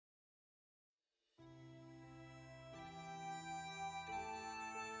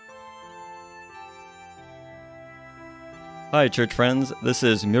Hi, church friends. This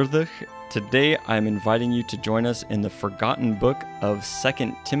is Mirdich. Today, I'm inviting you to join us in the forgotten book of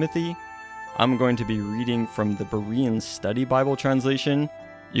 2 Timothy. I'm going to be reading from the Berean Study Bible translation.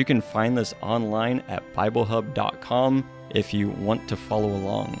 You can find this online at BibleHub.com if you want to follow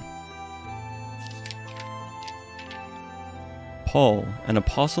along. Paul, an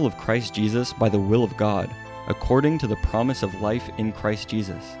apostle of Christ Jesus by the will of God, according to the promise of life in Christ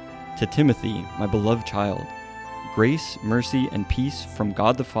Jesus, to Timothy, my beloved child, grace, mercy, and peace from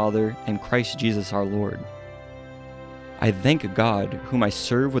God the Father and Christ Jesus our Lord. I thank God, whom I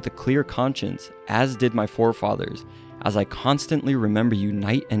serve with a clear conscience, as did my forefathers, as I constantly remember you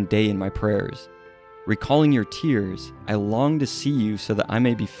night and day in my prayers. Recalling your tears, I long to see you so that I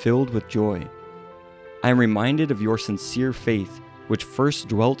may be filled with joy. I am reminded of your sincere faith, which first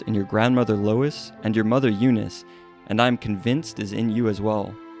dwelt in your grandmother Lois and your mother Eunice, and I am convinced is in you as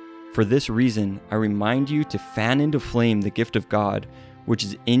well. For this reason, I remind you to fan into flame the gift of God, which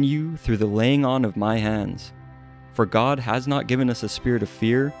is in you through the laying on of my hands. For God has not given us a spirit of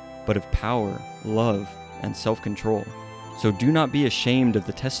fear, but of power, love, and self-control. So do not be ashamed of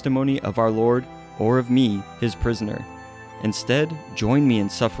the testimony of our Lord or of me, his prisoner. Instead, join me in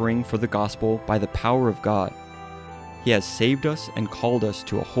suffering for the gospel by the power of God. He has saved us and called us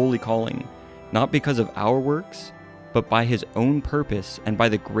to a holy calling, not because of our works, but by his own purpose and by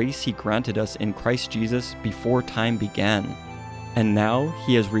the grace he granted us in Christ Jesus before time began. And now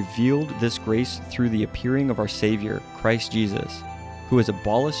he has revealed this grace through the appearing of our Savior, Christ Jesus, who has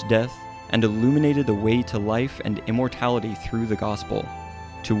abolished death and illuminated the way to life and immortality through the gospel,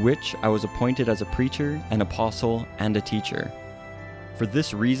 to which I was appointed as a preacher, an apostle, and a teacher. For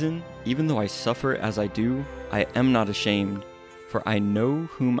this reason, even though I suffer as I do, I am not ashamed, for I know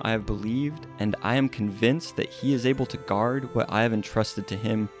whom I have believed, and I am convinced that he is able to guard what I have entrusted to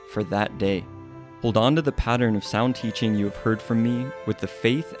him for that day. Hold on to the pattern of sound teaching you have heard from me with the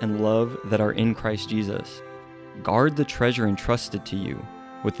faith and love that are in Christ Jesus. Guard the treasure entrusted to you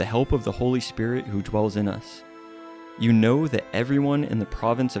with the help of the Holy Spirit who dwells in us. You know that everyone in the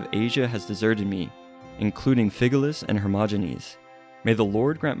province of Asia has deserted me, including Phygelus and Hermogenes. May the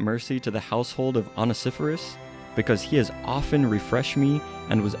Lord grant mercy to the household of Onesiphorus, because he has often refreshed me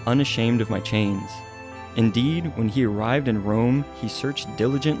and was unashamed of my chains. Indeed, when he arrived in Rome, he searched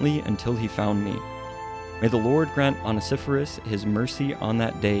diligently until he found me. May the Lord grant Onesiphorus his mercy on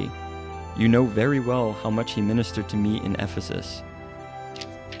that day. You know very well how much he ministered to me in Ephesus.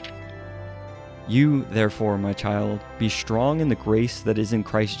 You, therefore, my child, be strong in the grace that is in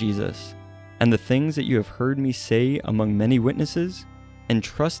Christ Jesus, and the things that you have heard me say among many witnesses,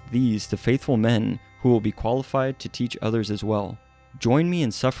 entrust these to faithful men who will be qualified to teach others as well. Join me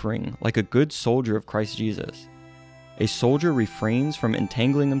in suffering like a good soldier of Christ Jesus. A soldier refrains from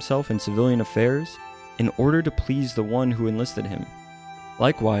entangling himself in civilian affairs in order to please the one who enlisted him.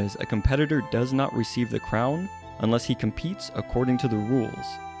 Likewise, a competitor does not receive the crown unless he competes according to the rules.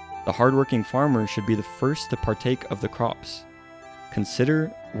 The hardworking farmer should be the first to partake of the crops.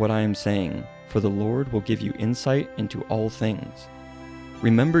 Consider what I am saying, for the Lord will give you insight into all things.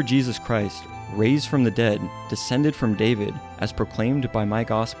 Remember Jesus Christ, raised from the dead, descended from David, as proclaimed by my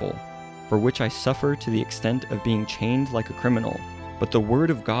gospel, for which I suffer to the extent of being chained like a criminal. But the word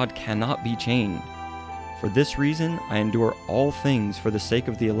of God cannot be chained. For this reason I endure all things for the sake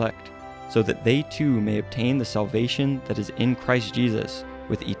of the elect, so that they too may obtain the salvation that is in Christ Jesus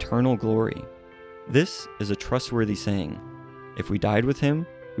with eternal glory. This is a trustworthy saying. If we died with him,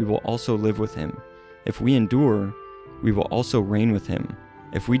 we will also live with him. If we endure, we will also reign with him.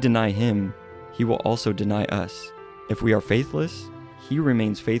 If we deny him, he will also deny us. If we are faithless, he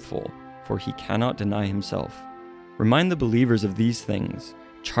remains faithful, for he cannot deny himself. Remind the believers of these things,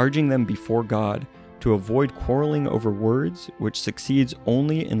 charging them before God to avoid quarreling over words, which succeeds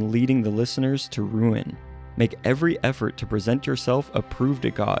only in leading the listeners to ruin. Make every effort to present yourself approved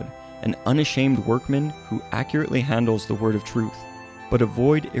to God, an unashamed workman who accurately handles the word of truth. But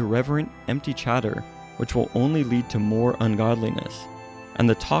avoid irreverent, empty chatter, which will only lead to more ungodliness. And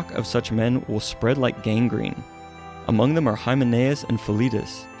the talk of such men will spread like gangrene. Among them are Hymenaeus and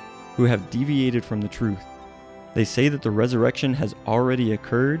Philetus, who have deviated from the truth. They say that the resurrection has already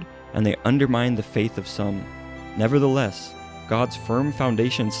occurred, and they undermine the faith of some. Nevertheless, God's firm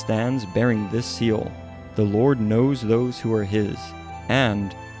foundation stands bearing this seal: the Lord knows those who are his,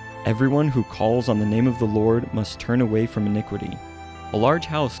 and everyone who calls on the name of the Lord must turn away from iniquity. A large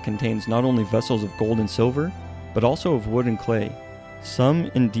house contains not only vessels of gold and silver, but also of wood and clay. Some,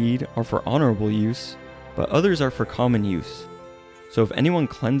 indeed, are for honorable use, but others are for common use. So if anyone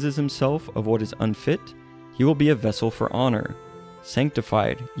cleanses himself of what is unfit, he will be a vessel for honor,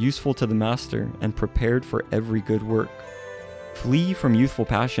 sanctified, useful to the master, and prepared for every good work. Flee from youthful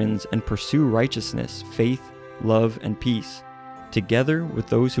passions and pursue righteousness, faith, love, and peace, together with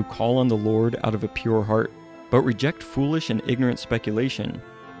those who call on the Lord out of a pure heart. But reject foolish and ignorant speculation,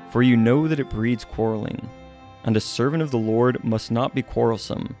 for you know that it breeds quarreling. And a servant of the Lord must not be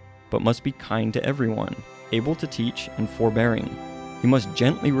quarrelsome, but must be kind to everyone, able to teach and forbearing. He must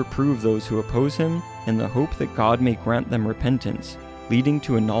gently reprove those who oppose him, in the hope that God may grant them repentance, leading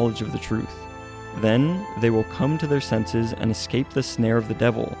to a knowledge of the truth. Then they will come to their senses and escape the snare of the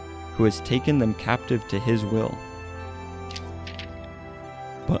devil, who has taken them captive to his will.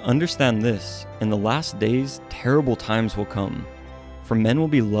 But understand this, in the last days terrible times will come. For men will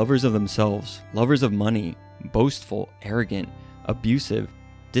be lovers of themselves, lovers of money, boastful, arrogant, abusive,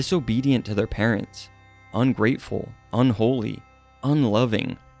 disobedient to their parents, ungrateful, unholy,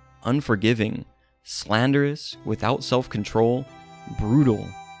 unloving, unforgiving, slanderous, without self-control, brutal,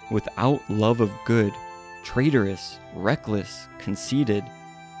 without love of good, traitorous, reckless, conceited,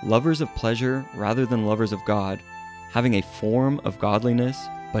 lovers of pleasure rather than lovers of God, having a form of godliness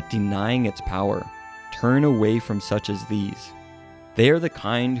but denying its power. Turn away from such as these. They are the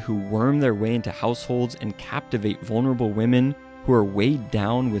kind who worm their way into households and captivate vulnerable women who are weighed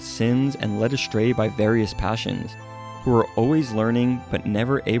down with sins and led astray by various passions, who are always learning but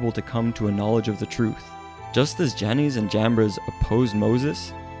never able to come to a knowledge of the truth. Just as Jannes and Jambres opposed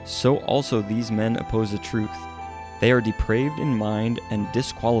Moses, so also these men oppose the truth. They are depraved in mind and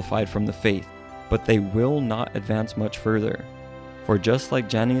disqualified from the faith, but they will not advance much further. For just like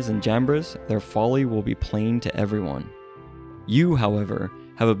Jannes and Jambres, their folly will be plain to everyone. You, however,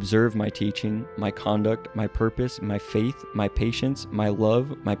 have observed my teaching, my conduct, my purpose, my faith, my patience, my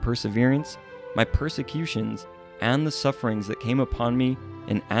love, my perseverance, my persecutions, and the sufferings that came upon me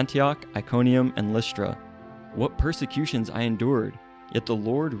in Antioch, Iconium, and Lystra. What persecutions I endured, yet the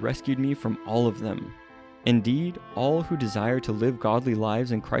Lord rescued me from all of them. Indeed, all who desire to live godly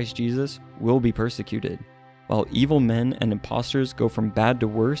lives in Christ Jesus will be persecuted, while evil men and impostors go from bad to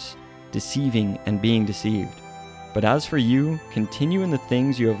worse, deceiving and being deceived. But as for you, continue in the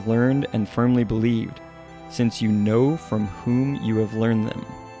things you have learned and firmly believed, since you know from whom you have learned them.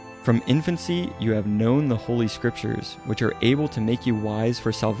 From infancy you have known the Holy Scriptures, which are able to make you wise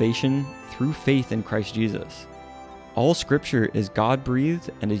for salvation through faith in Christ Jesus. All Scripture is God-breathed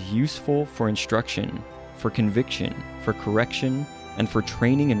and is useful for instruction, for conviction, for correction, and for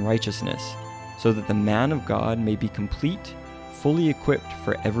training in righteousness, so that the man of God may be complete, fully equipped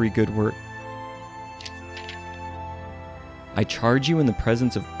for every good work. I charge you in the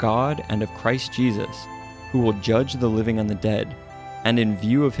presence of God and of Christ Jesus, who will judge the living and the dead, and in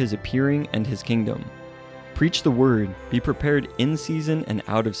view of his appearing and his kingdom. Preach the word, be prepared in season and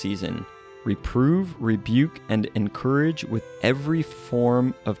out of season. Reprove, rebuke, and encourage with every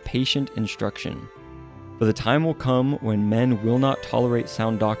form of patient instruction. For the time will come when men will not tolerate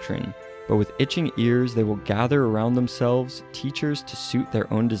sound doctrine, but with itching ears they will gather around themselves teachers to suit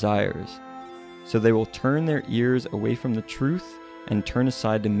their own desires. So they will turn their ears away from the truth and turn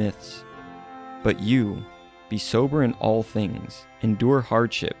aside to myths. But you, be sober in all things, endure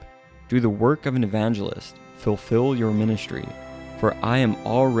hardship, do the work of an evangelist, fulfill your ministry. For I am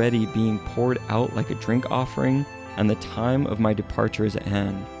already being poured out like a drink offering, and the time of my departure is at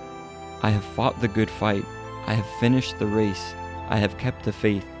hand. I have fought the good fight, I have finished the race, I have kept the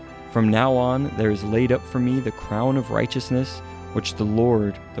faith. From now on there is laid up for me the crown of righteousness, which the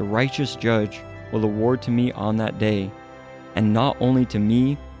Lord, the righteous judge, will award to me on that day, and not only to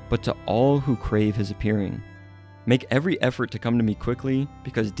me, but to all who crave his appearing. Make every effort to come to me quickly,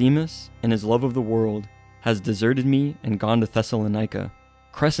 because Demas, in his love of the world, has deserted me and gone to Thessalonica.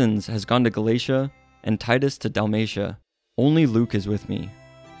 Crescens has gone to Galatia, and Titus to Dalmatia. Only Luke is with me.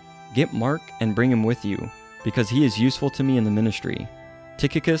 Get Mark and bring him with you, because he is useful to me in the ministry.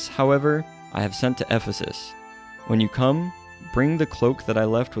 Tychicus, however, I have sent to Ephesus. When you come, bring the cloak that I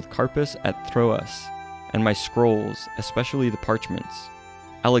left with Carpus at Troas, and my scrolls, especially the parchments.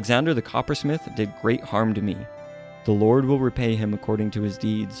 Alexander the coppersmith did great harm to me. The Lord will repay him according to his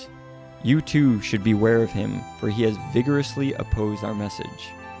deeds. You too should beware of him, for he has vigorously opposed our message.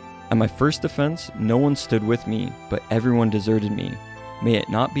 At my first offense, no one stood with me, but everyone deserted me. May it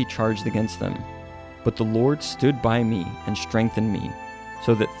not be charged against them. But the Lord stood by me and strengthened me,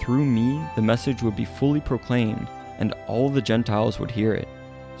 so that through me the message would be fully proclaimed, and all the Gentiles would hear it.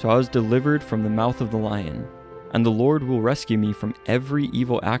 So I was delivered from the mouth of the lion, and the Lord will rescue me from every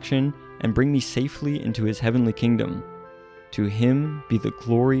evil action and bring me safely into his heavenly kingdom. To him be the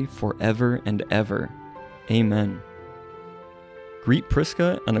glory forever and ever. Amen. Greet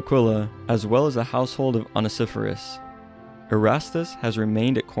Prisca and Aquila, as well as the household of Onesiphorus. Erastus has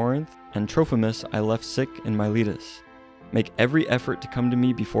remained at Corinth, and Trophimus I left sick in Miletus. Make every effort to come to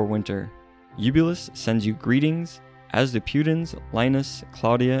me before winter. Eubulus sends you greetings, as do Pudens, Linus,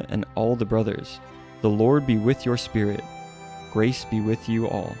 Claudia, and all the brothers. The Lord be with your spirit. Grace be with you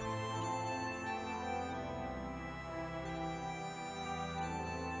all.